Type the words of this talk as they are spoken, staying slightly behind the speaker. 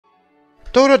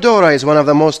Toradora is one of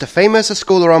the most famous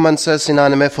school romances in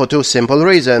anime for two simple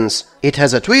reasons. It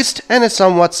has a twist and a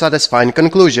somewhat satisfying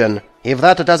conclusion. If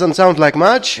that doesn't sound like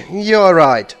much, you're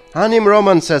right. Anime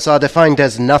romances are defined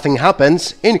as nothing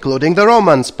happens, including the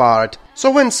romance part. So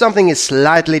when something is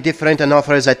slightly different and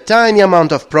offers a tiny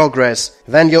amount of progress,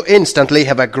 then you instantly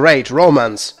have a great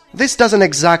romance. This doesn't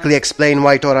exactly explain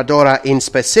why Toradora in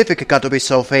specific got to be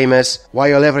so famous,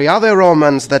 while every other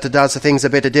romance that does things a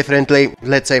bit differently,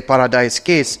 let's say Paradise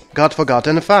Kiss, got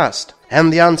forgotten fast.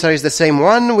 And the answer is the same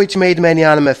one which made many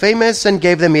anime famous and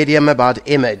gave the medium a bad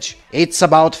image. It's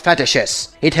about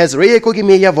fetishes. It has Rie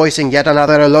Kugimiya voicing yet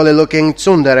another lolly-looking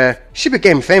tsundere. She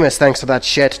became famous thanks to that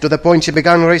shit, to the point she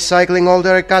began recycling all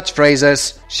their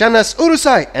catchphrases. Shanna's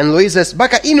Urusai and Louise's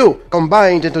Baka Inu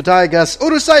combined into Taiga's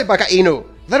Urusai Baka Inu.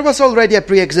 There was already a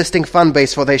pre-existing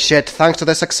fanbase for this shit thanks to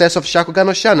the success of Shakugan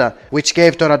no Shana, which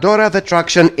gave Toradora the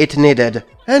traction it needed.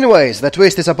 Anyways, the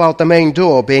twist is about the main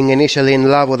duo being initially in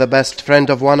love with the best friend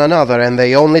of one another, and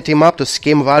they only team up to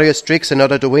scheme various tricks in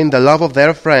order to win the love of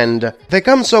their friend. They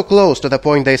come so close to the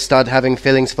point they start having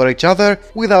feelings for each other,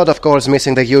 without of course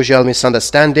missing the usual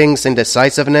misunderstandings,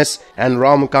 indecisiveness, and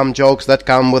rom-com jokes that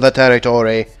come with the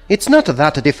territory. It's not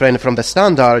that different from the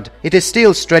standard, it is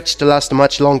still stretched to last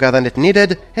much longer than it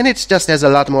needed, and it just has a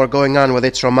lot more going on with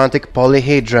its romantic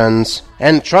polyhedrons.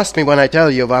 And trust me when I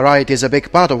tell you, variety is a big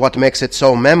part of what makes it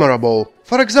so memorable.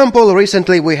 For example,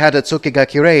 recently we had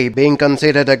Tsukigaki Rei being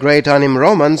considered a great anime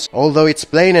romance, although it's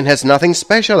plain and has nothing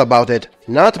special about it.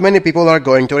 Not many people are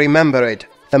going to remember it.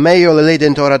 The male lead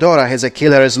in Toradora has a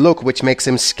killer's look which makes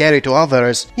him scary to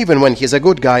others, even when he's a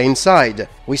good guy inside.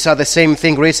 We saw the same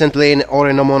thing recently in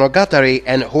Ore no Monogatari,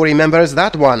 and who remembers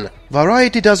that one?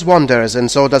 Variety does wonders, and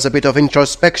so does a bit of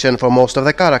introspection for most of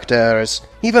the characters.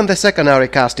 Even the secondary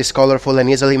cast is colorful and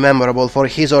easily memorable for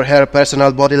his or her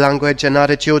personal body language and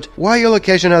attitude, while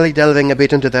occasionally delving a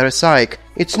bit into their psyche.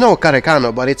 It's no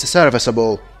Karekano, but it's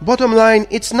serviceable. Bottom line,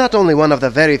 it's not only one of the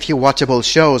very few watchable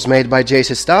shows made by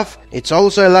JC Staff, it's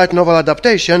also a light novel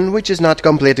adaptation which is not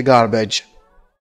complete garbage.